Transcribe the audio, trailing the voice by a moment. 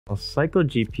I'll cycle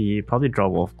GP, probably draw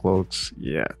Wolf Cloaks.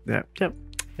 Yeah, yep.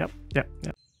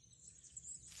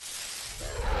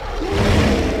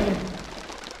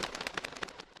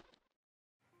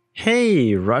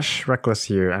 Hey, Rush Reckless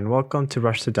here, and welcome to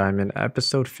Rush to Diamond,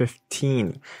 episode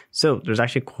 15. So, there's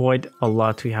actually quite a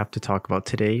lot we have to talk about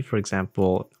today. For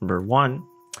example, number one,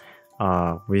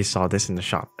 we saw this in the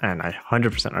shop, and I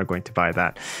 100% are going to buy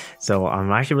that. So,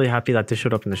 I'm actually really happy that this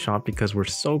showed up in the shop because we're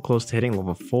so close to hitting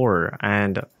level 4.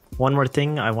 And one more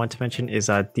thing I want to mention is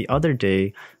that the other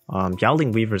day,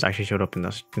 Yowling Weavers actually showed up in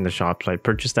the shop, so I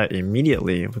purchased that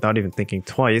immediately without even thinking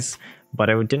twice. But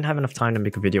I didn't have enough time to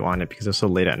make a video on it because it was so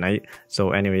late at night.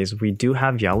 So anyways, we do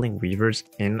have Yowling Weavers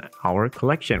in our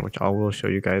collection, which I will show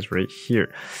you guys right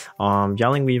here.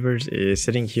 Yowling Weavers is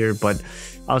sitting here, but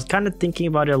I was kind of thinking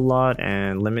about it a lot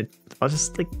I was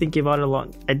just like thinking about it a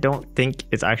lot. I don't think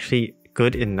it's actually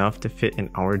good enough to fit in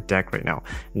our deck right now,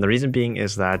 and the reason being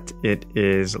is that it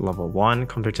is level 1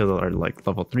 compared to the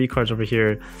level 3 cards over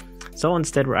here. So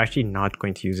instead, we're actually not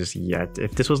going to use this yet.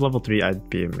 If this was level 3, I'd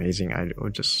be amazing. I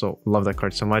would just so love that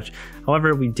card so much.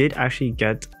 However, we did actually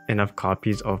get enough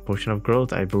copies of Potion of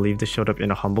Growth. I believe this showed up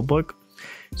in a Humble Book,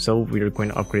 so we're going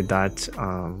to upgrade that.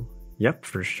 Yep,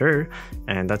 for sure.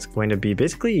 And that's going to be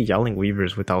basically Yowling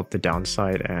Weavers without the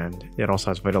downside, and it also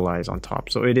has Vitalize on top,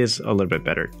 so it is a little bit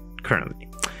better currently.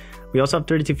 We also have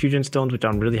 32 Fusion Stones, which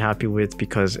I'm really happy with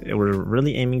because we're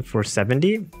really aiming for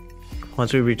 70.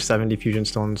 Once we reach 70 Fusion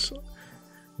Stones,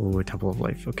 ooh, Temple of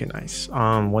Life, okay, nice.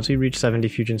 Once we reach 70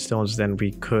 Fusion Stones, then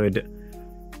we could,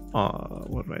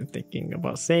 what am I thinking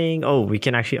about saying? Oh, we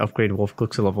can actually upgrade Wolf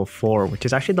Cloaks to level 4, which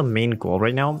is actually the main goal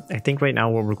right now. I think right now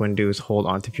what we're going to do is hold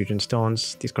on to Fusion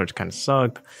Stones. These cards kind of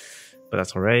suck, but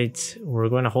that's all right. We're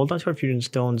going to hold on to our Fusion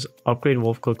Stones, upgrade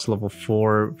Wolf Cloaks to level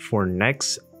 4 for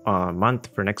next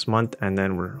month, and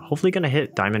then we're hopefully going to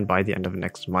hit Diamond by the end of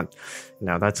next month.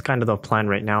 Now, that's kind of the plan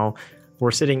right now. We're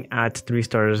sitting at 3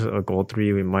 stars, a gold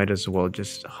 3. We might as well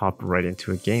just hop right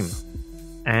into a game.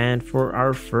 And for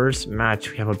our first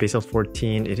match, we have a base of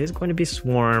 14. It is going to be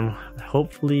Swarm.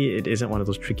 Hopefully it isn't one of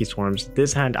those tricky swarms.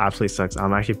 This hand absolutely sucks.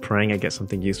 I'm actually praying I get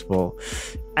something useful.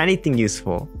 Anything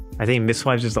useful. I think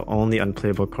Miswives is the only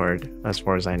unplayable card as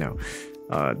far as I know.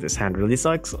 This hand really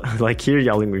sucks. Like here,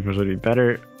 Yowling Weavers would be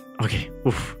better. Okay,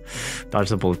 oof. Dodge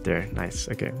the bullet there. Nice.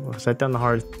 Okay, we'll set down the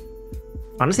hearth.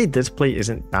 Honestly, this play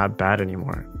isn't that bad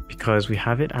anymore because we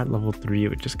have it at level 3,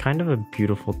 which is kind of a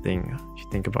beautiful thing if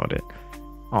you think about it.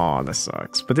 Oh, that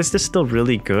sucks. But this is still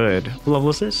really good. What level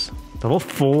is this? Level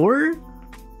 4?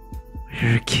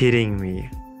 You're kidding me.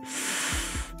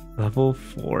 Level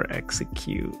 4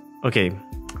 execute. Okay.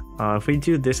 If we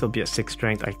do this, it'll be at 6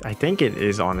 strength. I think it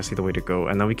is honestly the way to go.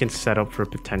 And then we can set up for a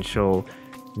potential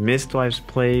Mistwives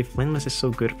play. Flameless is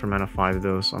so good for mana 5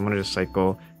 though, so I'm going to just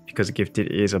cycle because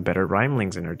Gifted is a better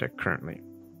Rhymelings in our deck currently.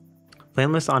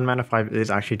 Flameless on mana 5 is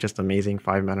actually just amazing.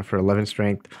 5 mana for 11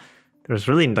 strength. There's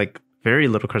really like very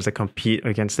little cards that compete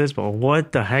against this, but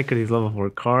what the heck are these level 4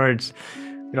 cards?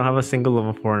 We don't have a single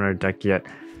level 4 in our deck yet,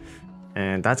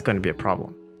 and that's going to be a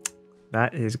problem.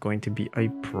 That is going to be a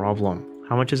problem.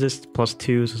 How much is this?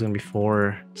 +2, so it's going to be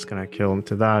 4. Just going to kill him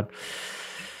to that.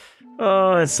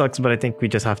 Oh, it sucks, but I think we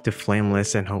just have to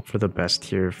Flameless and hope for the best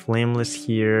here. Flameless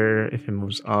here, if it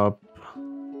moves up,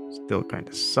 still kind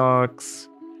of sucks.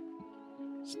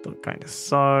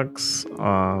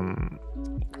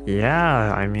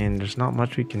 Yeah, I mean, there's not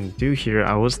much we can do here.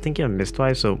 I was thinking of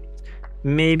Mistwife, so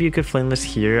maybe you could Flameless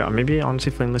here. Maybe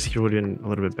honestly Flameless here would have been a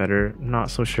little bit better. I'm not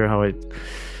so sure how I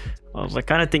was like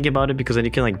kind of thinking about it because then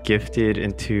you can like gift it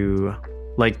into,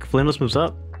 like, Flameless moves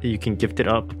up, you can gift it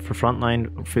up for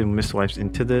frontline, for Mistwives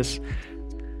into this.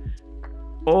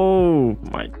 Oh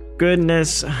my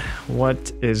goodness,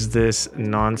 what is this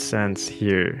nonsense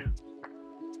here?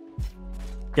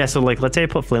 Yeah, so like let's say I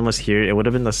put Flameless here, it would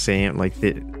have been the same, like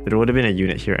there would have been a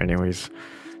unit here anyways.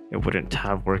 It wouldn't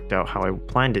have worked out how I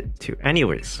planned it to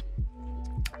anyways.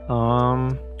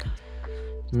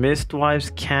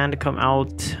 Mistwives can come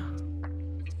out.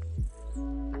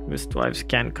 Mistwives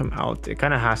can come out. It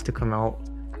kind of has to come out.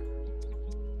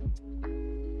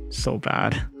 So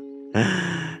bad.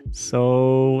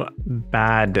 So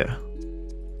bad.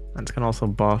 That's gonna also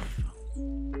buff.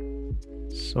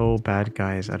 So bad,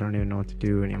 guys. I don't even know what to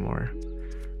do anymore.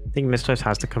 I think Mistwives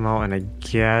has to come out, and I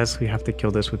guess we have to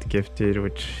kill this with Gifted,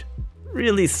 which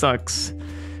really sucks.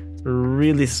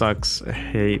 Really sucks. I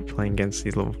hate playing against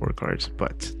these level 4 cards,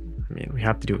 but I mean, we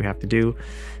have to do what we have to do.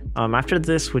 After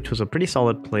this, which was a pretty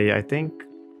solid play, I think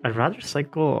I'd rather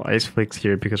cycle Ice Flakes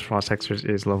here because Frost Hexers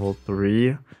is level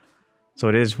 3. So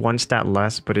it is 1 stat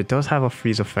less, but it does have a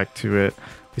freeze effect to it.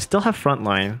 We still have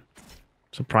Frontline,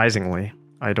 surprisingly.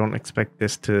 I don't expect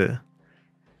this to...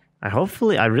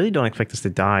 I really don't expect this to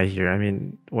die here. I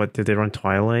mean, what, did they run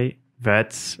Twilight?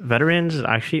 Veterans is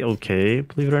actually okay,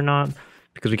 believe it or not,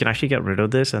 because we can actually get rid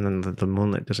of this, and then the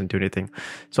Moonlit doesn't do anything.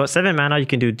 So at 7 mana, you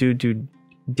can do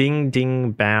ding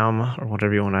ding bam, or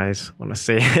whatever you guys want to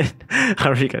say it.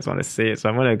 However you guys want to say it. So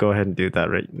I'm gonna go ahead and do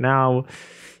that right now.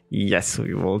 Yes,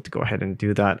 we will go ahead and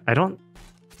do that. I don't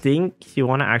think you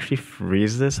want to actually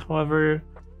freeze this, however.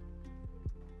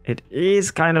 It is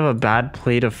kind of a bad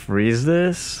play to freeze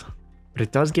this, but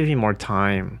it does give you more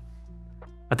time.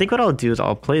 I think what I'll do is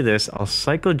I'll play this, I'll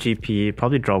cycle GP,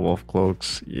 probably draw Wolf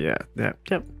Cloaks. Yep.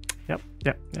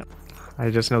 I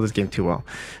just know this game too well.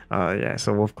 Yeah,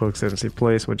 so Wolf Cloaks doesn't see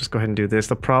play, so we'll just go ahead and do this.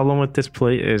 The problem with this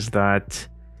play is that,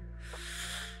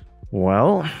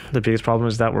 well, the biggest problem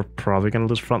is that we're probably going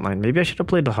to lose frontline. Maybe I should have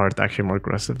played the Hearth actually more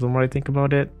aggressive the more I think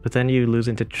about it. But then you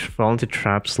fall into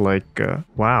traps like,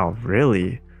 wow,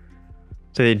 really?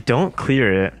 So they don't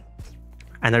clear it,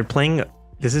 and they're playing...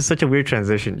 This is such a weird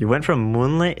transition. You went from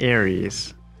Moonlit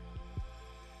Ares.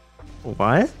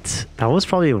 What? That was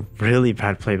probably a really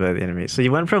bad play by the enemy. So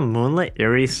you went from Moonlit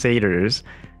Ares Satyrs,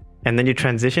 and then you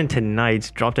transitioned to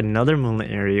Knights, dropped another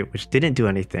Moonlit Ares, which didn't do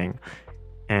anything.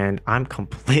 And I'm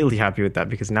completely happy with that,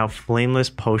 because now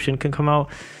Flameless Potion can come out.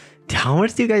 How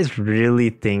much do you guys really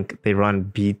think they run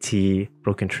BT,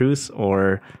 Broken Truth,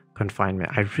 or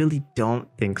Confinement? I really don't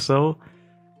think so.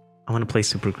 I'm going to play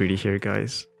super greedy here,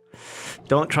 guys.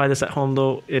 Don't try this at home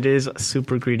though. It is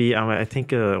super greedy. I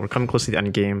think we're coming close to the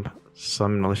end game.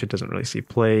 Some militia doesn't really see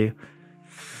play.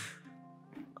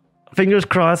 Fingers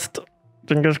crossed.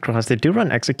 Fingers crossed. They do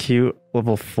run execute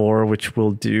level 4, which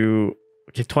will do...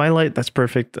 Okay, Twilight, that's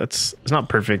perfect. It's not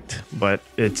perfect, but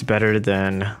it's better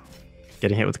than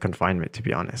getting hit with confinement, to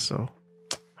be honest. So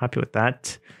happy with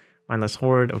that. Mindless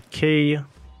Horde, okay.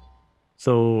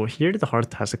 So here the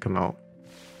Hearth has to come out.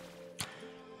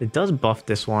 It does buff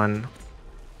this one,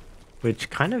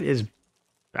 which kind of is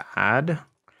bad.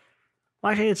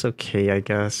 Well, actually, it's okay, I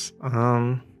guess.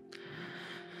 Right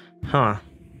now,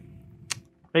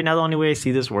 the only way I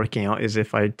see this working out is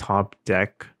if I top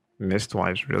deck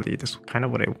Mistwives, really. This is kind of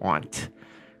what I want.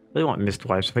 I really want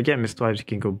Mistwives. If I get Mistwives, you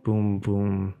can go boom,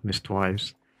 boom,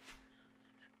 Mistwives.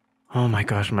 Oh my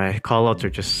gosh, my callouts are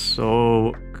just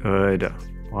so good.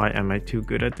 Why am I too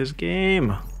good at this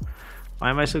game? Why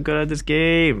am I so good at this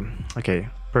game? Okay,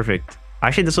 perfect.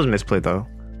 Actually, this was misplay though.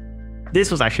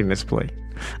 This was actually misplay.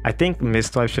 I think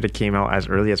Mistwife should have came out as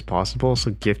early as possible,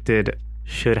 so Gifted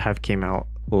should have came out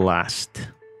last.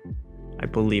 I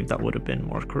believe that would have been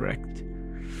more correct.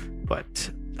 But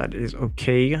that is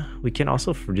okay. We can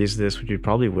also freeze this, which we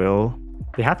probably will.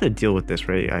 They have to deal with this,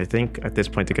 right? I think at this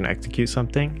point they're gonna execute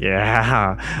something.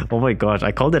 Yeah. Oh my gosh,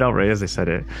 I called it out right as I said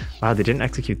it. Wow, they didn't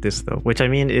execute this though, which I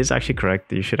mean is actually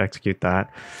correct. You should execute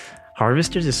that.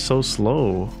 Harvesters is so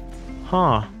slow.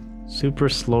 Huh. Super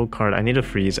slow card. I need to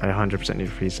freeze. I 100% need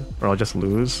to freeze, or I'll just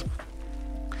lose.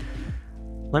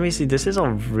 Let me see. This is a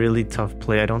really tough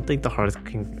play. I don't think the Hearth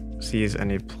can sees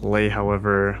any play.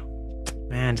 However,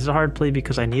 man, this is a hard play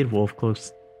because I need Wolf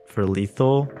Cloaks for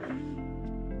lethal.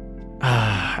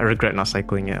 I regret not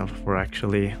cycling it before,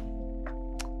 actually.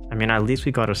 I mean, at least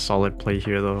we got a solid play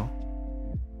here, though.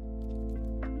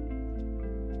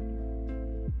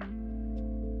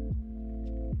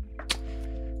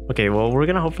 Okay, well, we're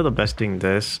gonna hope for the best doing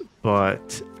this,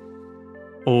 but...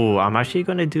 Oh, I'm actually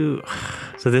gonna do...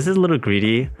 So this is a little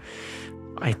greedy.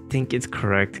 I think it's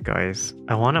correct, guys.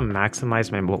 I want to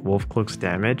maximize my Wolf Cloak's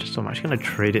damage, so I'm actually gonna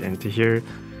trade it into here.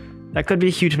 That could be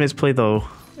a huge misplay, though.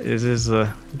 This is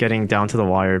getting down to the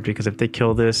wire, because if they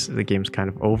kill this, the game's kind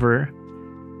of over.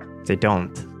 If they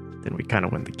don't, then we kind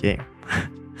of win the game.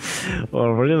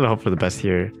 Well, we're gonna hope for the best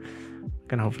here.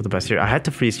 I had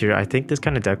to freeze here. I think this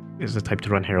kind of deck is the type to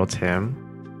run Herald's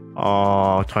Hymn.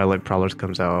 Oh, Twilight Prowlers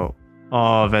comes out.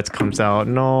 Oh, Vets comes out.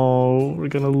 No, we're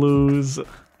gonna lose.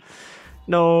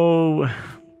 No.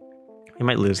 We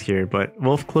might lose here, but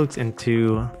Wolf Cloaks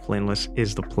into Flameless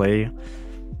is the play.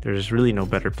 There's really no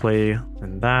better play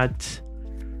than that.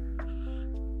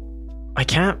 I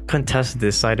can't contest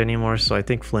this side anymore, so I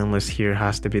think Flameless here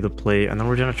has to be the play. And then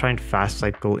we're going to try and fast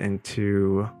cycle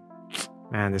into...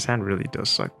 Man, this hand really does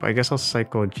suck. But I guess I'll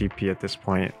cycle GP at this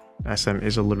point. SM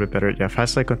is a little bit better. Yeah,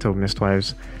 fast cycle until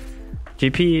Mistwives.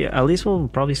 GP, at least we'll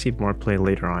probably see more play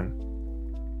later on.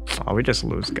 Oh, we just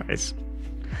lose, guys.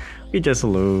 We just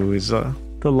lose.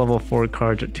 The level 4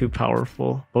 cards are too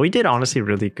powerful. But we did honestly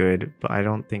really good, but I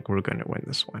don't think we're going to win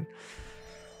this one.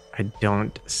 I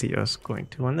don't see us going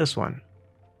to win this one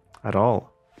at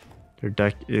all. Their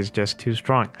deck is just too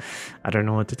strong. I don't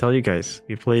know what to tell you guys.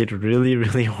 We played really,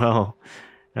 really well.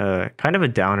 Kind of a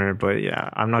downer, but yeah,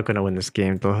 I'm not gonna win this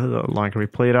game. The longer we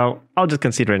play it out, I'll just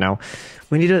concede right now.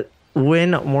 We need to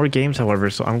win more games, however,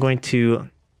 so I'm going to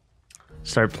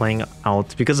start playing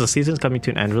out because the season's coming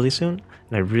to an end really soon,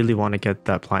 and I really want to get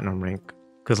that platinum rank.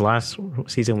 Because last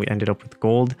season we ended up with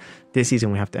gold. This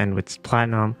season we have to end with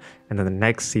platinum, and then the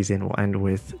next season we'll end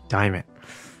with diamond.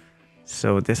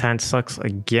 So this hand sucks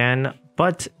again,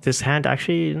 but this hand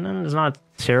actually is not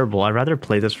terrible. I'd rather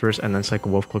play this first and then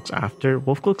cycle Wolf Cloaks after.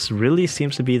 Wolf Cloaks really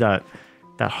seems to be that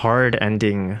hard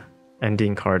ending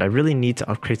card. I really need to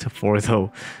upgrade to 4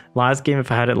 though. Last game,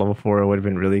 if I had it level 4, it would have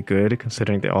been really good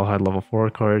considering they all had level 4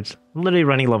 cards. I'm literally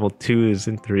running level 2s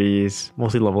and 3s,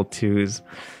 mostly level 2s.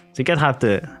 So you guys have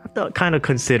to kind of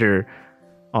consider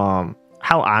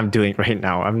how I'm doing right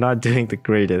now. I'm not doing the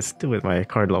greatest with my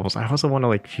card levels. I also want to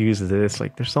like fuse this.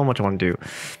 Like there's so much I want to do.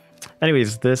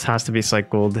 Anyways, this has to be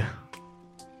cycled.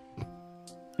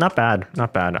 Not bad,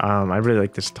 not bad. I really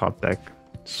like this top deck.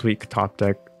 Sweet top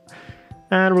deck.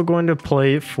 And we're going to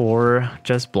play for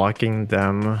just blocking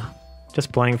them.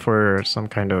 Just playing for some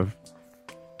kind of...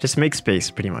 Just make space,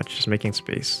 pretty much. Just making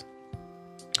space.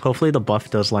 Hopefully the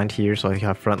buff does land here, so I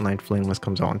have Frontline Flameless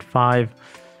comes out on 5.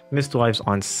 Mistwives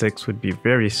on 6 would be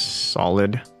very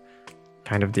solid.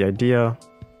 Kind of the idea.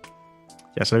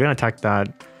 Yeah, so they're going to attack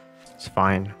that. It's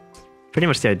fine. Pretty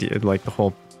much the idea, like the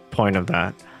whole point of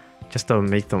that. Just to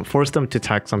make them, force them to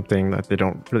attack something that they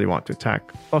don't really want to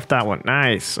attack. Buff that one.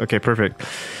 Nice. Okay, perfect.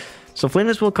 So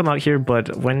Flameless will come out here, but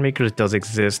Windmakers does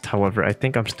exist. However, I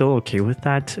think I'm still okay with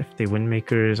that. If they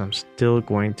Windmakers, I'm still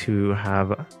going to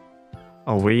have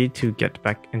a way to get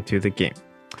back into the game.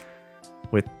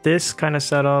 With this kind of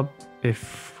setup,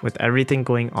 if with everything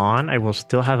going on, I will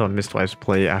still have a Mistwives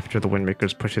play after the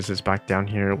Windmakers pushes this back down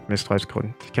here. Mistwives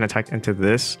can attack into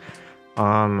this.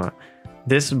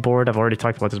 This board, I've already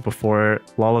talked about this before.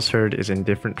 Lawless Herd is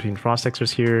indifferent between Frost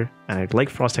Hexers here, and I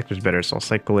like Frost Hexers better, so I'll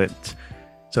cycle it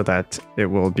so that it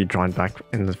will be drawn back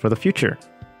for the future.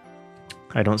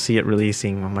 I don't see it really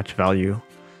seeing much value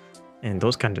in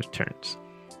those kinds of turns.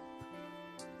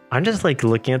 I'm just like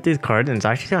looking at these cards and it's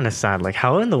actually kind of sad. Like,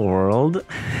 how in the world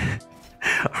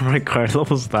are my card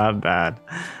levels that bad?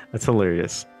 That's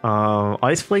hilarious.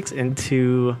 Ice Flakes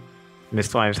into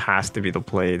Mistwives has to be the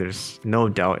play. There's no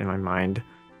doubt in my mind.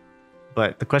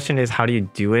 But the question is, how do you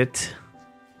do it?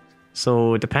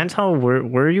 So it depends how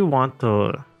where you want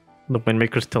the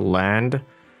Windmakers to land.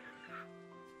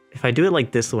 If I do it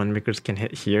like this, the Windmakers can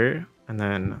hit here, and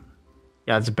then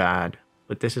yeah, it's bad.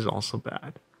 But this is also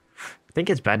bad. I think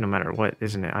it's bad no matter what,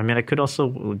 isn't it? I mean, I could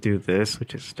also do this,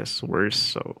 which is just worse.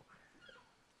 So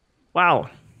wow,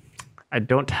 I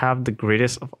don't have the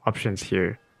greatest of options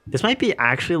here. This might be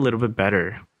actually a little bit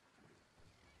better.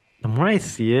 The more I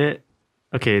see it,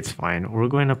 okay, it's fine. We're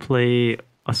going to play,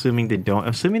 assuming they don't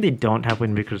have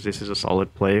Windmakers, this is a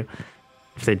solid play.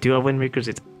 If they do have Windmakers,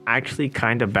 it's actually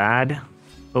kind of bad.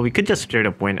 But we could just straight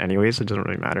up win anyway, so it doesn't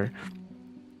really matter.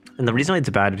 And the reason why it's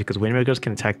bad is because Windmakers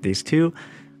can attack these two,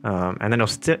 and then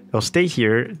they'll stay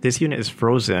here. This unit is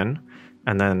frozen,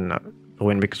 and then the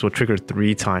Windmakers will trigger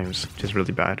 3 times, which is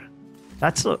really bad.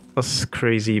 That's a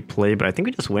crazy play, but I think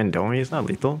we just win, don't we? It's not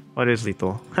lethal. Oh, it is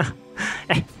lethal.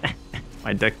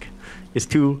 My deck is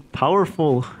too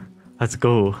powerful. Let's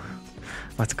go.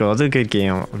 Let's go. It's a good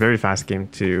game. A very fast game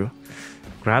to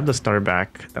grab the star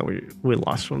back that we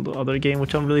lost from the other game,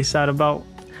 which I'm really sad about.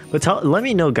 But let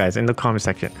me know, guys, in the comment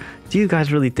section. Do you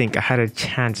guys really think I had a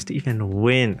chance to even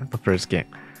win the first game?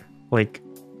 Like,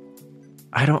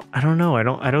 I don't know.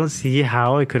 I don't see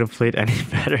how I could have played any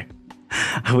better.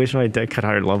 I wish my deck had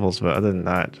higher levels, but other than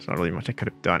that, there's not really much I could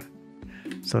have done.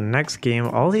 So next game,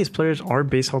 all these players are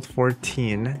base health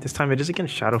 14. This time it is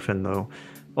against Shadowfen though.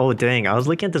 Oh dang, I was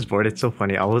looking at this board, it's so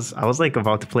funny. I was like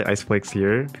about to play Ice Flakes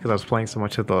here because I was playing so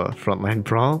much of the frontline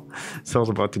brawl. So I was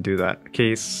about to do that.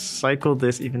 Okay, cycle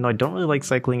this, even though I don't really like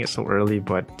cycling it so early,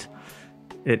 but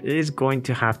it is going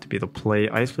to have to be the play.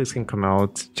 Ice Flakes can come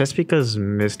out just because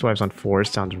Mistwives on 4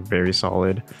 sounds very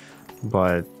solid.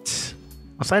 But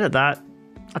aside of that,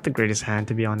 not the greatest hand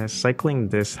to be honest. Cycling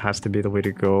this has to be the way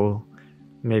to go.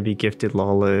 Maybe Gifted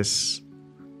Lawless.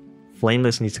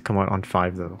 Flameless needs to come out on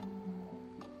 5 though.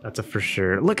 That's a for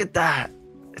sure. Look at that!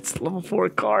 It's level 4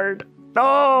 card.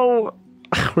 No!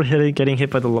 We're getting hit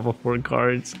by the level 4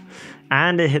 cards.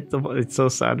 And it's so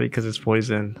sad because it's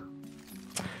poison.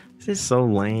 This is so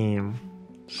lame.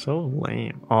 So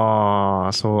lame.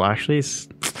 Oh, so actually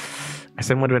I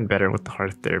said would have been better with the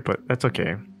hearth there, but that's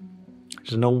okay.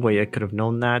 There's no way I could have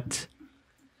known that.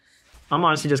 I'm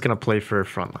honestly just going to play for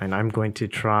frontline. I'm going to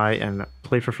try and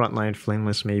play for frontline,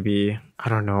 flameless maybe. I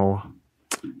don't know.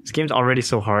 This game's already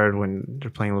so hard when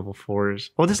they're playing level 4s.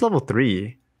 Oh, this is level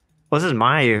 3. Oh, this is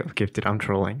my gifted. I'm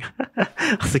trolling.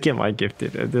 I was looking at my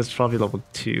gifted. This is probably level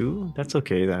 2. That's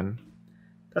okay then.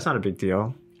 That's not a big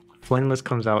deal. Flameless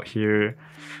comes out here.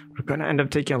 We're gonna end up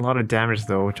taking a lot of damage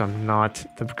though, which I'm not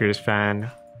the greatest fan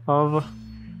of.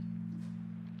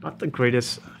 Not the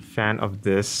greatest fan of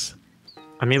this.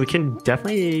 I mean, we can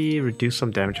definitely reduce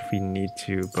some damage if we need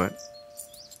to, but...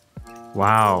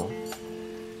 Wow.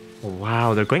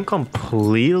 Wow, they're going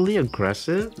completely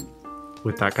aggressive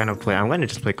with that kind of play. I'm going to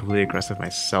just play completely aggressive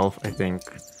myself, I think.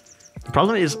 The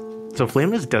problem is, so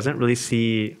Flameless doesn't really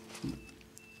see...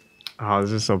 Oh,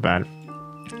 this is so bad.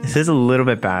 This is a little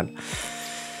bit bad.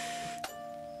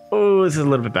 Oh, this is a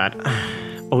little bit bad.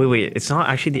 Oh, wait. It's not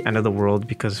actually the end of the world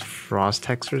because frost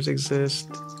textures exist.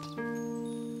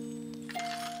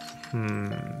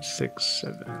 6,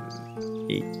 7,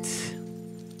 8.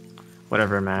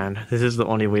 Whatever, man. This is the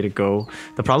only way to go.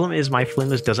 The problem is my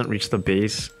Flameless doesn't reach the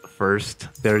base first.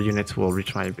 Their units will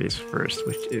reach my base first,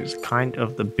 which is kind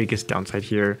of the biggest downside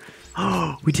here.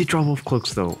 Oh, we did draw Wolf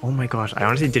Cloaks though. Oh my gosh. I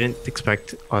honestly didn't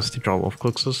expect us to draw Wolf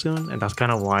Cloaks so soon, and that's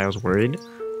kind of why I was worried.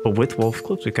 But with Wolf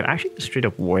Cloaks, we could actually just straight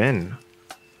up win.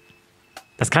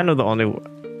 That's kind of the only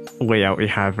way out we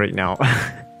have right now.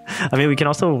 I mean, we can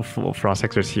also Frost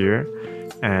Hexers here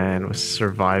and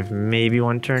survive maybe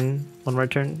one more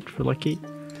turn if we're lucky.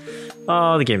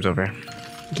 Oh, the game's over.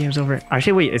 The game's over.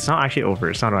 Actually, wait, it's not actually over.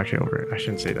 It's not actually over. I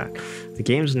shouldn't say that. The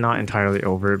game's not entirely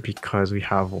over because we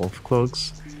have Wolf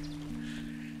Cloaks.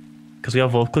 Because we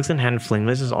have Wolf Cloaks in hand,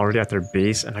 Flameless is already at their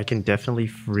base, and I can definitely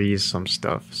freeze some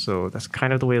stuff. So that's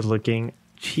kind of the way it's looking.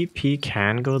 GP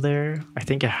can go there. I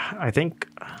think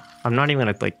I'm not even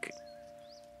gonna like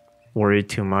worry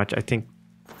too much. I think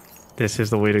this is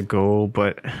the way to go,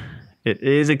 but it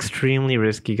is extremely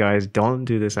risky, guys. Don't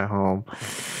do this at home.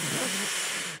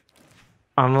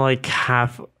 I'm like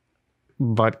half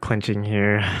butt clenching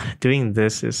here. Doing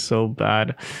this is so bad.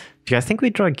 Do you guys think we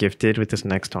draw gifted with this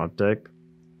next top deck?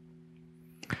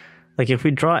 Like if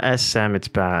we draw SM, it's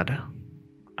bad.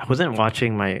 I wasn't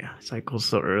watching my cycles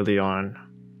so early on.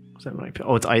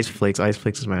 Oh, it's Ice Flakes. Ice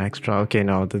Flakes is my next draw. Okay,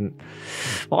 no, it didn't.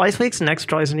 Well, Ice Flakes next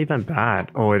draw isn't even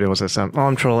bad. Oh, it was SM. Oh,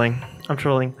 I'm trolling. I'm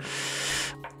trolling.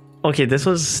 Okay, this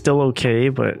was still okay,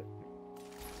 but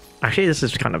actually this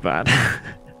is kind of bad.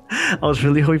 I was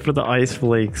really hoping for the Ice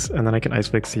Flakes, and then I can Ice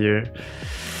Flakes here.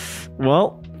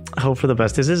 Well, hope for the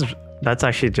best. That's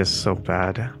actually just so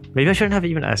bad. Maybe I shouldn't have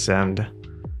even SM'd.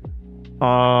 Oh,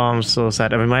 I'm so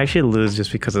sad. I mean, we might actually lose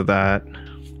just because of that.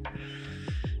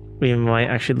 We might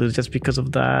actually lose just because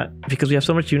of that. Because we have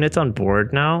so much units on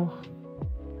board now.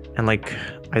 And like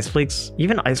Ice Flakes,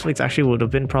 even Ice Flakes actually would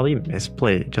have been probably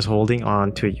misplay. Just holding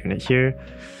on to a unit here.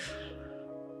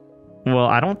 Well,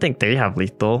 I don't think they have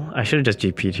lethal. I should have just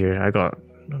GP'd here. I got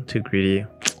too greedy.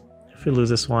 If we lose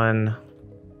this one,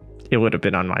 it would have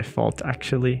been on my fault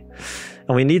actually.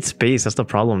 And we need space. That's the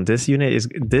problem. This unit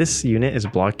is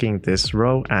blocking this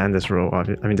row and this row.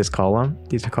 I mean this column.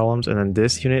 These are columns, and then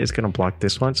this unit is gonna block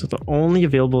this one. So the only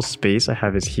available space I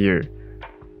have is here.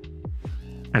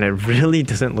 And it really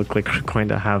doesn't look like we're going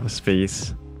to have a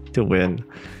space to win,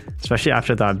 especially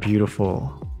after that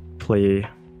beautiful play.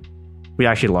 We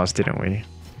actually lost, didn't we?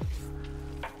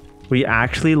 We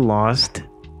actually lost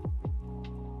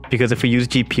because if we use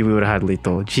GP, we would have had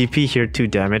lethal. GP here, 2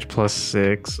 damage plus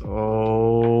 6.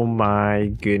 Oh my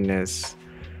goodness.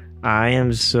 I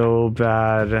am so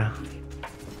bad.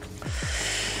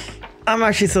 I'm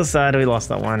actually so sad we lost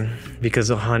that one because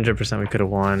 100% we could have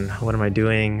won. What am I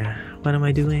doing? What am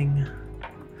I doing?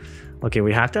 Okay,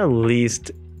 we have to at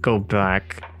least go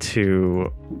back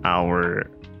to our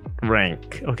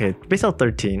rank. Okay, base out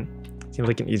 13. Seems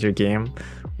like an easier game.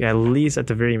 Yeah, at least at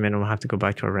the very minimum, have to go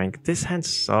back to our rank. This hand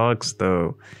sucks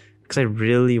though, because I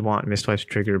really want Mistwife's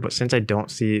trigger, but since I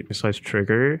don't see Mistwife's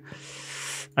trigger,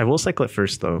 I will cycle it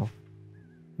first though.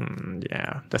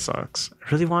 Yeah, that sucks.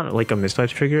 I really want like a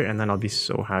Mistwife's trigger, and then I'll be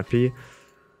so happy.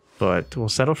 But we'll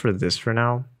settle for this for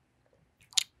now.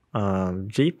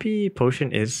 JP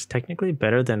potion is technically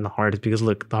better than the heart because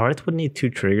look, the heart would need 2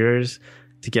 triggers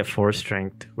to get 4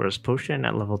 strength, whereas potion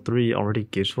at level 3 already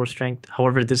gives 4 strength.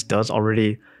 However, this does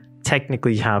already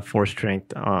technically have 4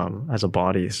 strength as a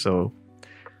body, so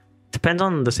depends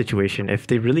on the situation. If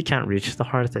they really can't reach the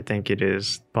heart, I think it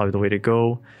is probably the way to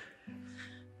go.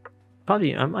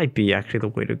 Probably it might be actually the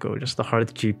way to go. Just the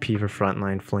heart GP for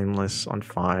frontline, flameless on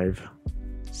 5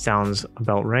 sounds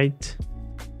about right.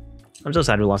 I'm so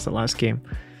sad we lost the last game.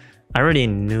 I already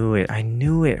knew it. I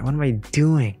knew it. What am I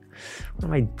doing? What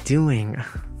am I doing?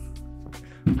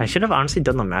 I should have honestly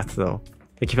done the math though.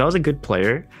 Like if I was a good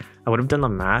player, I would have done the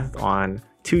math on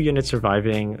 2 units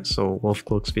surviving, so wolf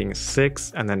cloaks being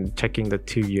 6, and then checking the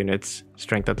 2 units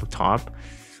strength at the top,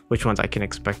 which ones I can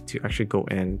expect to actually go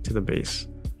into the base.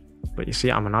 But you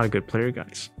see, I'm not a good player,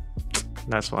 guys.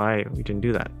 That's why we didn't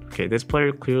do that. Okay, this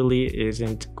player clearly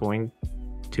isn't going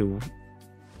to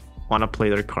want to play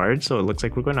their card, so it looks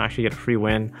like we're going to actually get a free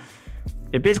win.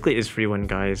 It basically is free win,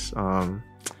 guys,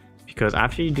 because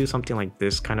after you do something like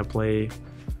this kind of play,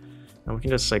 and we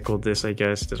can just cycle this, I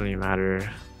guess. Doesn't really matter.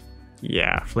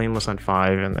 Yeah, flameless on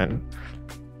 5, and then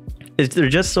they're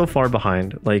just so far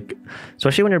behind. Like,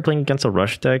 especially when you're playing against a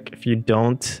rush deck, if you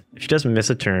just miss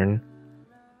a turn,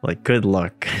 like, good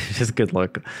luck. Just good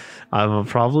luck. I've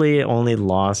probably only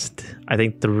lost, I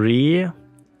think, 3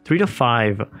 to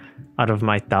 5 out of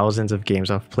my thousands of games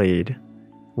I've played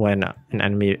when an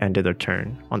enemy ended their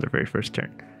turn on their very first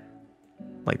turn.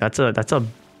 Like, that's a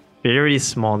very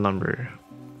small number.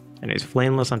 And it's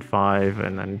flameless on 5,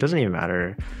 and then it doesn't even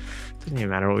matter. It doesn't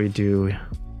even matter what we do.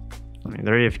 I mean,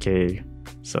 they're AFK,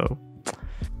 so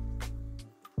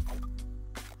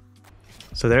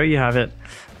there you have it.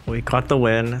 We caught the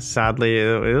win. Sadly,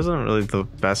 it wasn't really the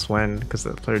best win because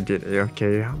the player did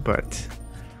AFK, but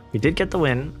we did get the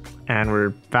win, and we're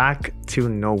back to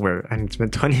nowhere. And it's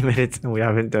been 20 minutes, and we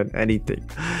haven't done anything.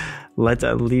 Let's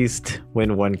at least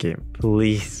win one game,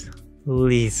 please.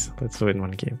 Please, let's win one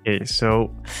game. Okay,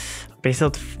 so base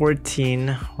out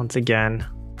 14 once again.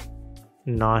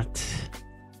 Not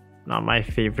my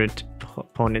favorite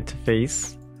opponent to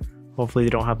face. Hopefully they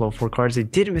don't have level 4 cards. They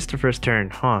did miss the first turn,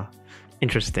 huh?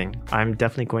 Interesting. I'm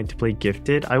definitely going to play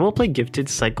Gifted. I will play Gifted,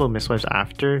 cycle Misplays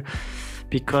after,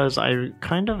 because I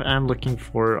kind of am looking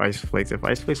for Ice Flakes. If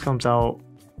Ice Flakes comes out,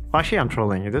 well, actually I'm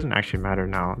trolling. It doesn't actually matter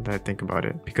now that I think about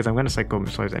it, because I'm going to cycle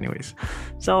Misplays anyways.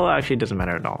 So actually it doesn't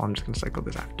matter at all. I'm just going to cycle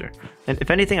this after. And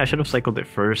if anything, I should have cycled it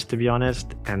first, to be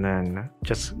honest, and then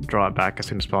just draw it back as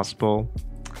soon as possible.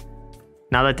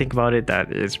 Now that I think about it,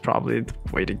 that is probably the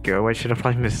way to go. I should have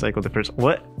probably miscycled it first.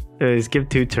 What? Is give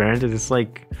 2 turns? Is this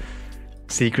like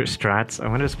secret strats? I'm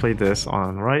going to just play this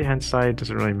on the right hand side.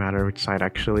 Doesn't really matter which side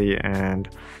actually. And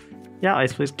yeah,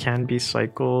 Ice Blaze can be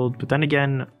cycled, but then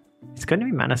again, it's going to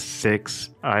be mana 6.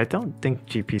 I don't think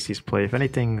GPCs play. If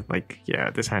anything, like, yeah,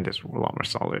 this hand is a lot more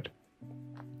solid.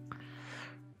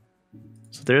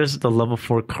 So there's the level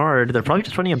 4 card. They're probably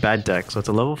just running a bad deck. So it's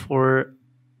a level 4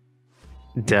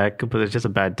 deck, but it's just a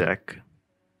bad deck,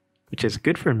 which is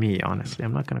good for me, honestly.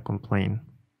 I'm not going to complain.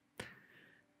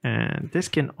 And this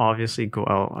can obviously go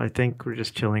out. I think we're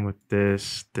just chilling with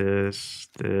this.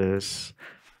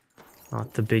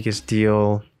 Not the biggest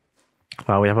deal.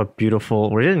 Wow, we have a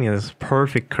beautiful, we're getting this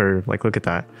perfect curve. Like, look at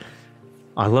that.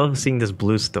 I love seeing this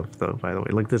blue stuff though, by the way.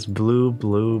 Like this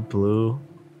blue.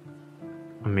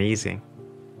 Amazing.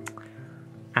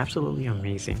 Absolutely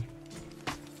amazing.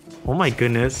 Oh my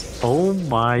goodness. Oh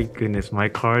my goodness. My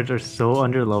cards are so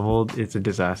underleveled. It's a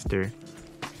disaster.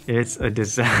 It's a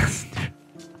disaster.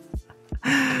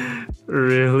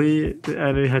 Really? The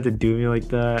enemy had to do me like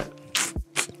that?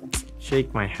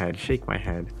 Shake my head. Shake my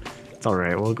head. It's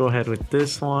alright. We'll go ahead with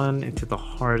this one into the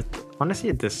hearth. I want to see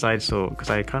it this side, so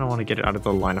because I kind of want to get it out of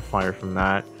the line of fire from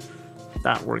that.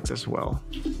 That works as well.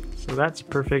 So that's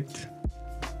perfect.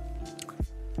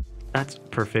 That's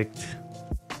perfect.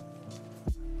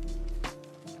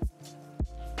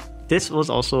 This was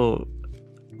also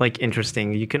like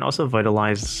interesting. You can also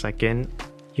vitalize the second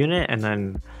unit, and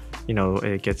then, you know,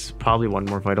 it gets probably one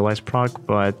more vitalized proc,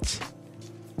 but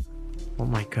oh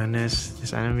my goodness,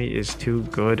 this enemy is too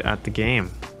good at the game.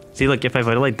 See, like, if I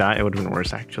vitalized that, it would have been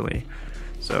worse actually.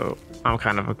 So I'm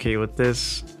kind of okay with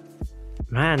this.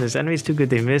 Man, this enemy is too good.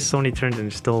 They missed so many turns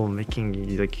and still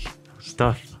making like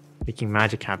stuff, making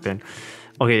magic happen.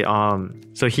 Okay,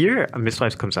 so here a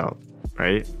Miswives comes out,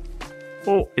 right?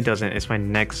 Oh, it doesn't. It's my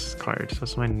next card. So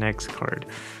it's my next card.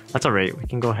 That's all right. We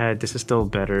can go ahead. This is still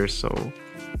better. So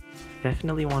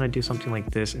definitely want to do something like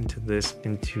this into this,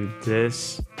 into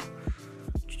this.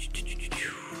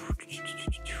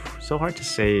 So hard to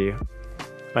say.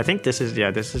 But I think this is, yeah,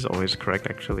 this is always correct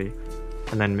actually.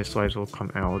 And then Miswives will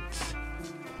come out.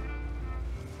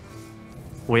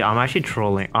 Wait, I'm actually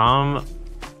trolling. I'm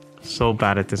so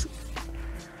bad at this.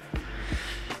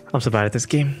 I'm so bad at this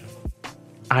game.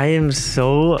 I am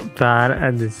so bad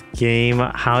at this game.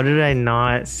 How did I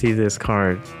not see this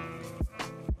card?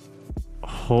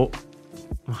 Oh,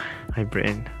 my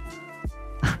brain.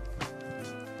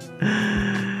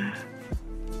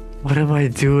 What am I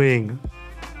doing?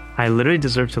 I literally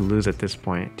deserve to lose at this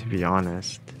point, to be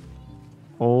honest.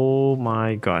 Oh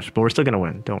my gosh. But we're still gonna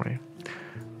win, don't worry.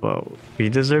 Well, we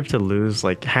deserve to lose,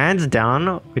 like, hands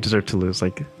down, we deserve to lose.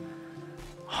 Like,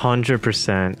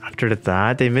 100%. After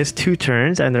that, they missed 2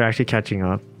 turns and they're actually catching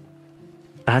up.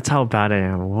 That's how bad I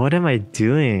am. What am I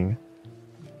doing?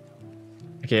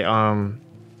 Okay,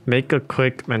 make a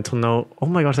quick mental note. Oh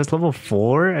my gosh, that's level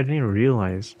 4? I didn't even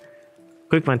realize.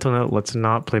 Quick mental note, let's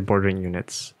not play bordering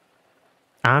units.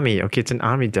 Ami, okay, it's an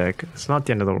Ami deck. It's not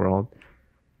the end of the world.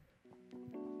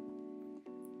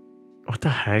 What the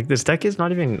heck? This deck is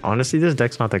not even... Honestly, this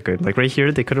deck's not that good. Like right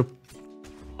here, they could have...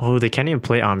 Oh, they can't even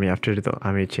play Ami after the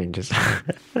Ami changes.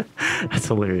 That's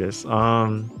hilarious.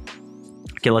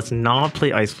 Okay, let's not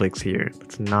play Ice Flakes here.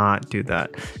 Let's not do that.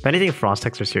 If anything, Frost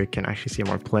Hexers here can actually see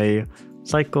more play.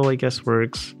 Cycle, I guess,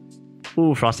 works.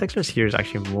 Ooh, Frost Hexers here is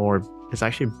actually more... It's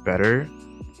actually better.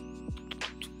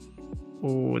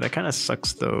 Ooh, that kind of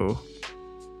sucks though.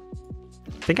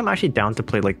 I think I'm actually down to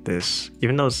play like this,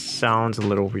 even though it sounds a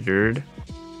little weird.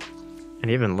 And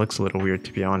even looks a little weird,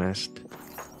 to be honest.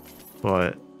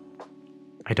 But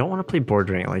I don't want to play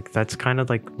bordering. Like, that's kind of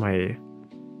like my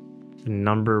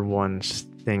number one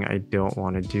thing I don't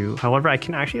want to do. However, I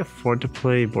can actually afford to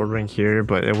play bordering here,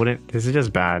 but it wouldn't... This is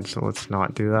just bad, so let's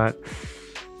not do that.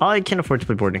 I can afford to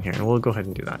play bordering here, and we'll go ahead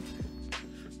and do that.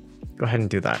 Go ahead and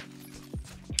do that.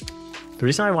 The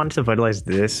reason I wanted to vitalize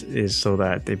this is so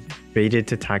that they baited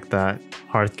to attack that.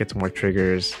 Hearth gets more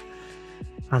triggers.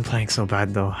 I'm playing so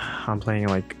bad though. I'm playing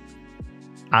like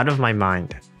out of my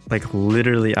mind. Like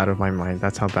literally out of my mind.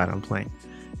 That's how bad I'm playing.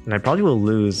 And I probably will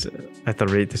lose at the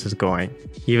rate this is going.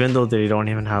 Even though they don't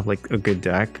even have like a good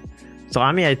deck. So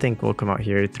Ami, I think, will come out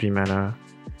here. 3 mana.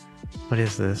 What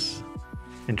is this?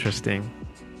 Interesting.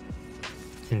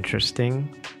 Interesting.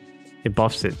 It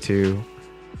buffs it too.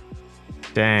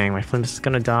 Dang, my Flim's is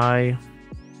gonna die.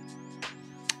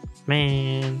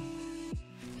 Man.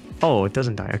 Oh, it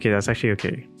doesn't die. Okay, that's actually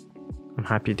okay. I'm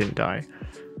happy it didn't die.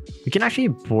 We can actually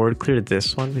board clear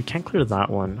this one. We can't clear that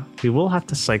one. We will have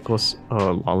to cycle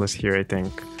Lawless here, I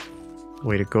think.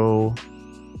 Way to go.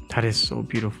 That is so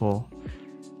beautiful.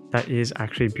 That is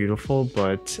actually beautiful,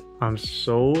 but I'm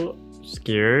so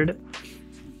scared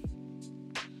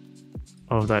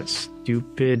of that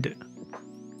stupid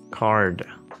card.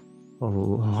 Oh,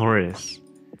 Loris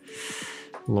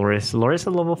at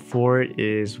level 4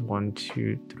 is 1,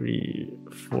 2, 3,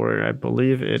 4. I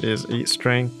believe it is 8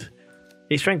 strength.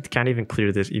 8 strength can't even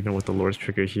clear this even with the Loris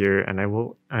trigger here, and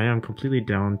I am completely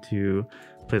down to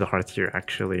play the Hearth here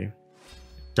actually.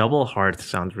 Double Hearth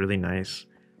sounds really nice.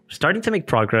 Starting to make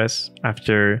progress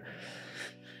after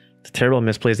the terrible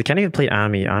misplays. They can't even play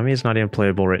Ami. Ami is not even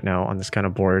playable right now on this kind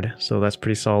of board, so that's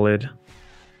pretty solid.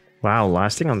 Wow,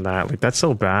 lasting on that. Like, that's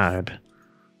so bad.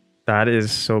 That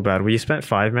is so bad. We spent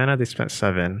 5 mana, they spent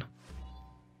 7.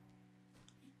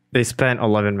 They spent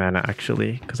 11 mana,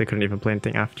 actually, because they couldn't even play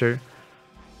anything after.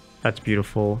 That's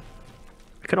beautiful.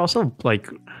 I could also, like...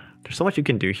 There's so much you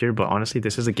can do here, but honestly,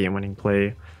 this is a game-winning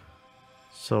play.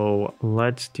 So,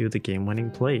 let's do the game-winning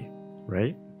play,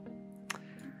 right?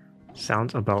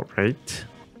 Sounds about right.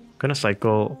 Gonna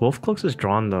cycle. Wolf Cloaks is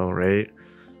drawn, though, right?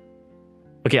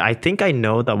 Okay, I think I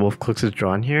know that Wolf Cloaks is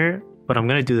drawn here, but I'm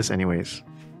gonna do this anyways.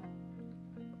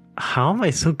 How am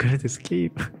I so good at this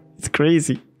game? It's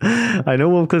crazy. I know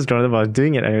Wolf Cloaks is drawn, but I'm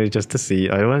doing it anyway just to see.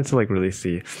 I wanted to like really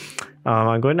see.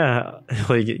 I'm going to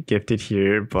like gift it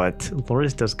here, but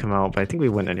Loris does come out, but I think we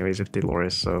win anyways if they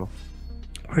Loris, so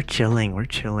we're chilling, we're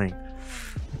chilling.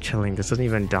 We're chilling. This doesn't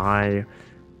even die.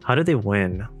 How did they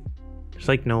win? There's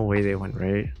like no way they win,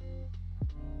 right?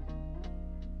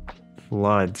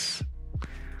 Floods.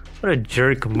 What a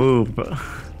jerk move.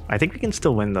 I think we can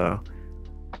still win though.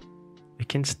 We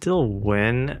can still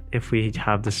win if we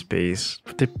have the space.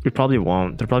 But we probably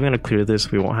won't. They're probably going to clear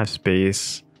this. We won't have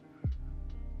space.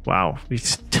 Wow. We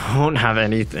just don't have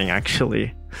anything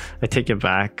actually. I take it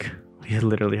back. We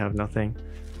literally have nothing.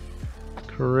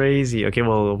 Crazy. Okay,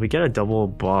 well, we get a double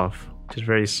buff, which is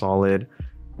very solid.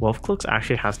 Wolf Cloaks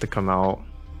actually has to come out.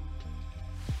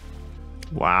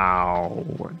 Wow.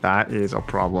 That is a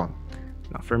problem.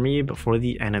 Not for me, but for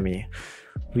the enemy.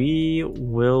 We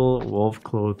will Wolf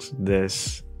Cloaks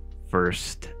this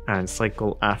first and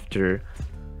cycle after,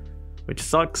 which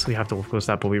sucks. We have to Wolf Cloaks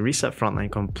that, but we reset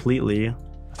frontline completely.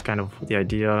 That's kind of the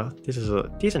idea. This is a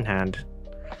decent hand.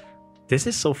 This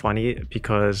is so funny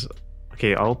because,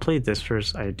 okay, I'll play this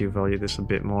first. I do value this a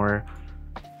bit more.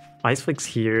 Ice Flakes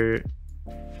here.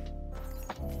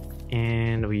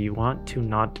 And we want to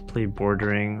not play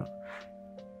bordering.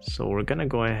 So we're gonna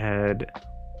go ahead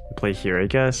and play here, I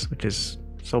guess, which is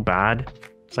so bad.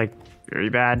 It's like very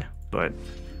bad, but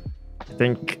I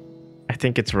think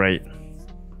it's right.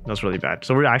 That's really bad.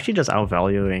 So we're actually just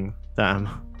outvaluing them.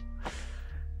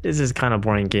 This is kind of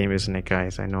boring game, isn't it,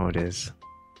 guys? I know it is.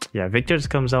 Yeah, Victor's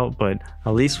comes out, but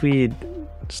at least we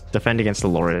Just defend against the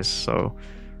Loris, so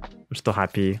I'm still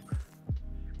happy.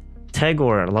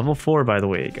 Tegor, level 4 by the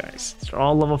way, guys. These are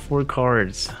all level 4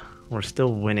 cards. We're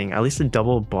still winning. At least the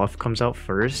double buff comes out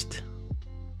first.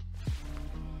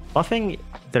 Buffing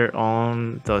their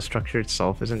own, the structure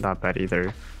itself isn't that bad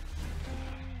either.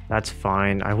 That's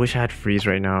fine. I wish I had freeze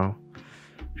right now.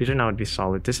 Freeze right now would be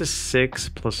solid. This is 6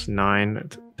 plus 9.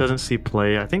 It doesn't see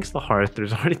play. I think it's the hearth.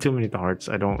 There's already too many hearts.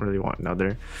 I don't really want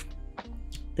another.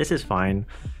 This is fine.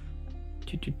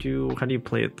 How do you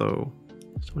play it though?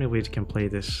 So many ways you can play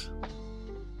this.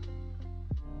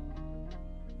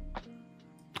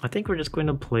 I think we're just going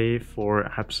to play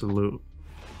for absolute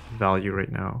value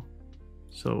right now.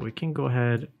 So we can go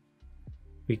ahead.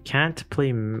 We can't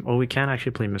play. Oh, we can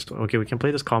actually play Mistwives. Okay, we can play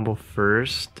this combo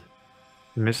first.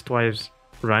 Mistwives,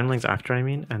 Rheinlings after, I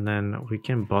mean, and then we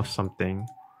can buff something.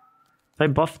 If I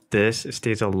buff this, it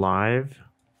stays alive.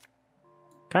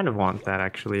 Kind of want that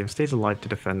actually. If it stays alive to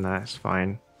defend that, it's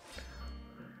fine.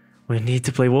 We need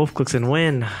to play Wolf Clicks and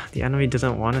win. The enemy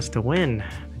doesn't want us to win.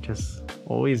 They're just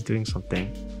always doing something.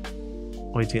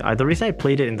 The reason I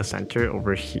played it in the center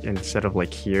over here instead of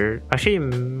like here, actually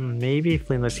maybe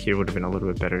Flameless here would have been a little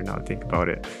bit better now that I think about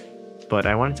it, but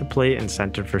I wanted to play in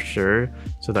center for sure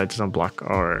so that it doesn't block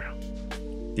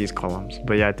these columns.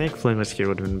 But yeah, I think Flameless here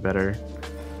would have been better.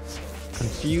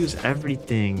 Confuse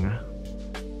everything.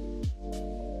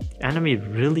 The enemy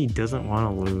really doesn't want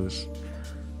to lose.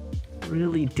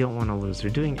 Really don't want to lose. They're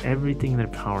doing everything in their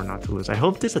power not to lose. I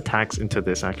hope this attacks into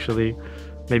this actually.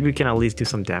 Maybe we can at least do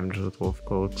some damage with Wolf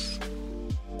Cloaks.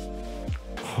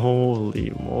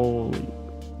 Holy moly.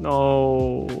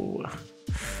 No.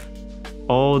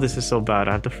 Oh, this is so bad.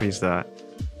 I have to freeze that.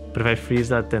 But if I freeze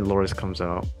that, then Loris comes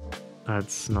out.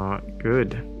 That's not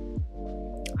good.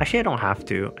 Actually, I don't have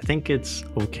to. I think it's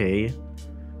okay.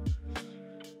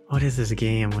 What is this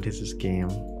game? What is this game?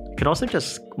 I could also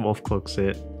just Wolf Cloaks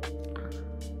it.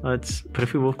 But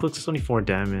if we Wolf Cloaks, it's only 4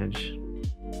 damage.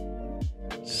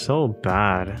 So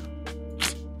bad.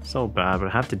 So bad, but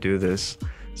I have to do this.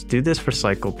 Let's do this for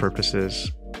cycle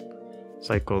purposes.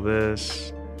 Cycle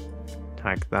this.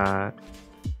 Attack that.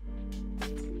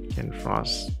 Can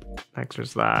frost.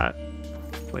 Extras that.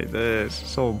 Play this.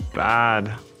 So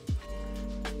bad.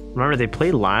 Remember, they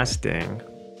play lasting.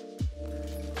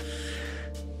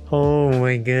 Oh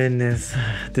my goodness.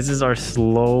 This is our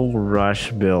slow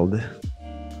rush build.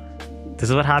 This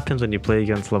is what happens when you play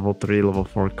against level 3, level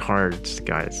 4 cards,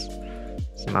 guys.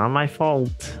 It's not my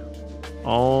fault.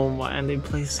 Oh my, and they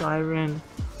play Siren.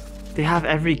 They have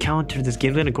every counter. This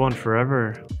game's gonna go on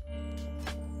forever.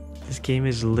 This game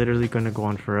is literally gonna go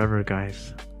on forever,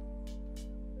 guys.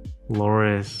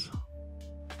 Loris.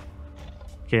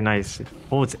 Okay, nice.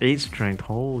 Oh, it's 8 strength.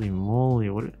 Holy moly.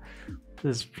 What is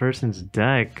this person's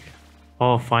deck?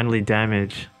 Oh, finally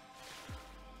damage.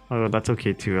 Oh, that's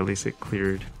okay too. At least it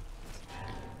cleared.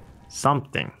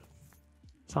 Something.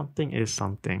 Something is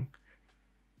something.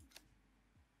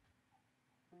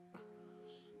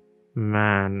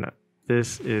 Man,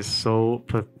 this is so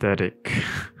pathetic.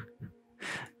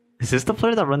 Is this the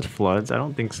player that runs floods? I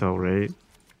don't think so, right?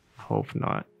 I hope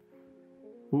not.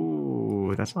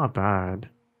 Ooh, that's not bad.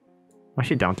 I'm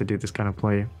actually down to do this kind of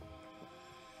play.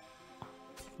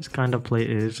 This kind of play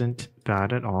isn't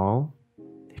bad at all.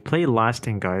 They play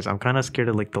lasting, guys. I'm kind of scared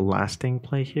of like the lasting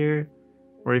play here.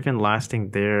 Or even lasting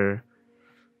there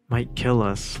might kill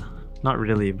us. Not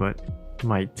really, but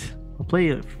might. I'll play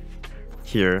it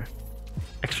here.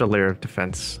 Extra layer of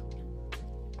defense.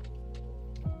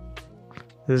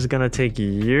 This is gonna take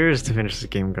years to finish this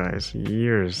game, guys.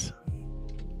 Years.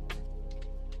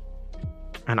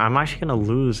 And I'm actually gonna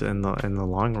lose in the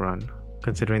long run,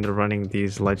 considering they're running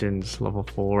these legends level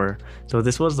 4. So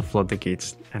this was the Flood the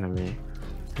Gates enemy.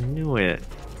 I knew it.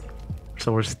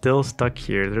 So we're still stuck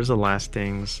here. There's the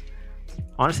lastings.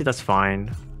 Honestly, that's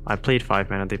fine. I played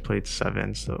 5 mana, they played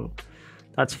 7, so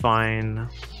that's fine.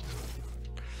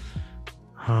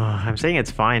 I'm saying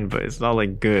it's fine, but it's not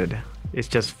like good. It's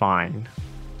just fine.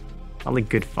 Not like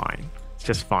good fine. It's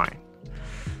just fine.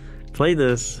 Play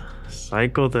this.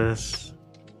 Cycle this.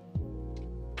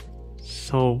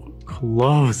 So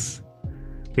close.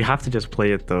 We have to just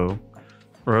play it though.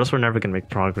 Or else we're never going to make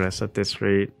progress at this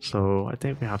rate. So I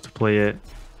think we have to play it.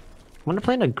 I want to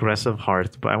play an aggressive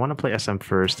Hearth, but I want to play SM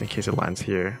first in case it lands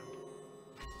here.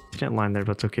 It didn't land there,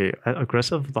 but it's okay.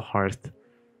 Aggressive the Hearth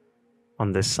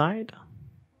on this side?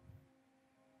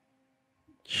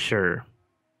 Sure.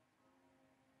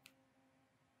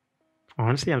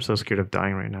 Honestly, I'm so scared of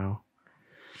dying right now.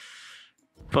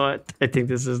 But I think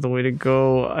this is the way to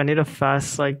go. I need a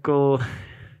fast cycle.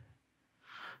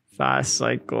 Fast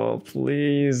cycle,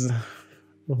 please.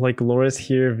 Like Loris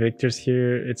here, Victor's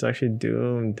here. It's actually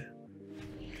doomed.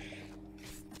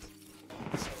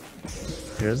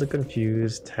 Here's a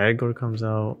confused. Tagor comes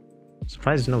out.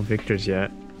 Surprised there's no Victors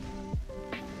yet.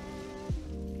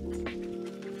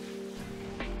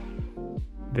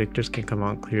 Victors can come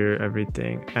out, clear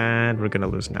everything, and we're gonna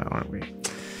lose now, aren't we?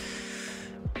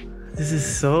 This is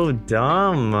so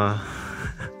dumb.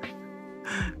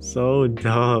 So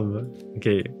dumb.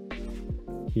 Okay,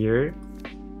 here,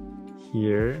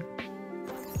 here,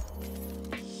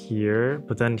 here,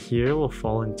 but then here will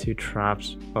fall into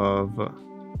traps of...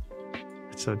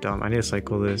 It's so dumb. I need to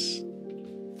cycle this.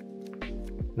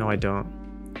 No, I don't.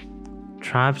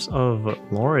 Traps of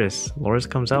Loris. Loris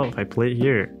comes out if I play it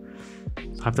here.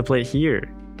 So I have to play it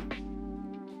here.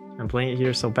 I'm playing it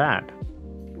here so bad.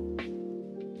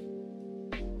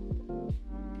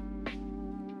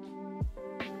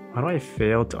 How do I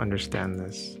fail to understand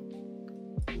this?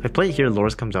 If I play it here,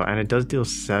 Loris comes out, and it does deal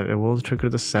 7. It will trigger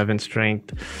the 7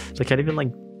 strength. So I can't even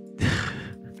like...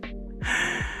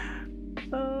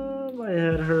 My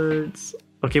head hurts.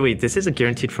 Okay, wait, this is a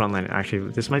guaranteed frontline. Actually,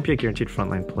 this might be a guaranteed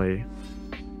frontline play.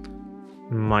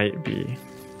 Might be.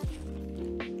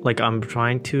 Like, I'm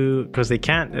trying to... Because they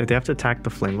can't... They have to attack the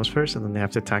Flamers first, and then they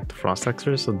have to attack the Frost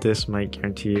Hexers, so this might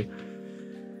guarantee...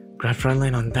 Grab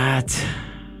frontline on that.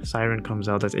 Siren comes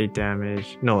out, that's 8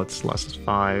 damage. No, it's less, it's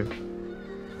 5.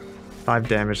 5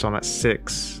 damage, so I'm at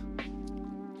 6.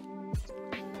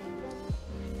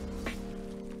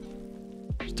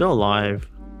 Still alive.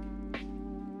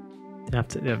 They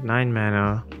have 9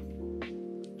 mana.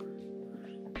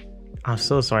 I'm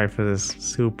so sorry for this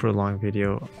super long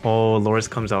video. Oh, Loris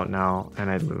comes out now, and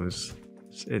I lose.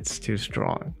 It's too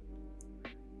strong.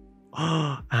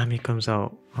 Oh, Ami comes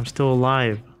out. I'm still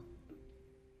alive.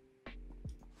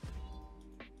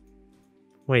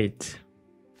 Wait.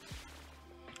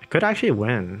 I could actually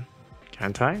win.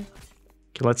 Can't I? Okay,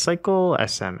 let's cycle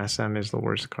SM. SM is the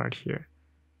worst card here.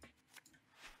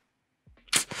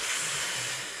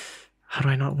 How do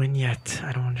I not win yet?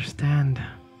 I don't understand.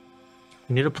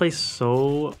 You need to play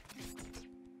so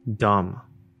dumb.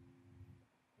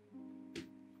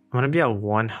 I'm gonna be at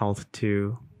 1 health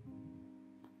too.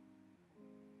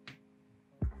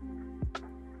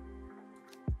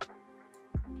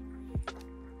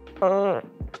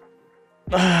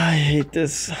 I hate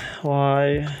this.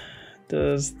 Why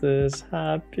does this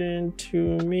happen to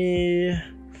me?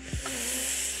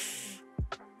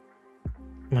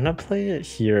 I'm gonna play it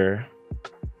here.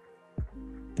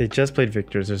 They just played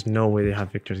Victors. There's no way they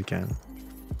have Victors again.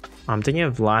 I'm thinking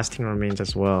of lasting remains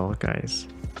as well, guys.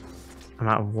 I'm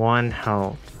at 1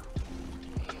 health.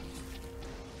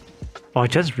 Oh, I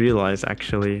just realized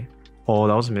actually. Oh,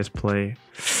 that was a misplay.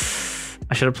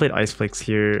 I should have played Ice Flakes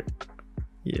here.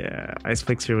 Yeah, Ice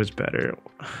Flakes here was better.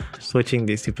 Switching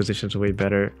these two positions way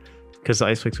better. Because the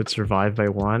Ice Flakes would survive by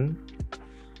 1.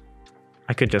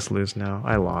 I could just lose now.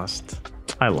 I lost.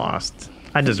 I lost.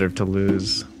 I deserve to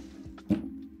lose.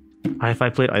 If I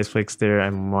played Ice Flakes there, I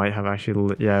might have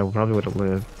actually... Yeah, I probably would have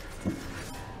lived.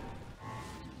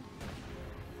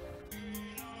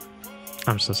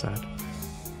 I'm so sad.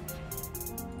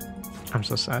 I'm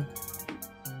so sad.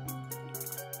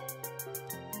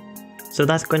 So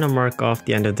that's going to mark off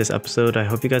the end of this episode. I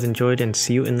hope you guys enjoyed and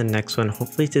see you in the next one.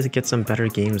 Hopefully to get some better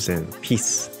games in.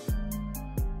 Peace.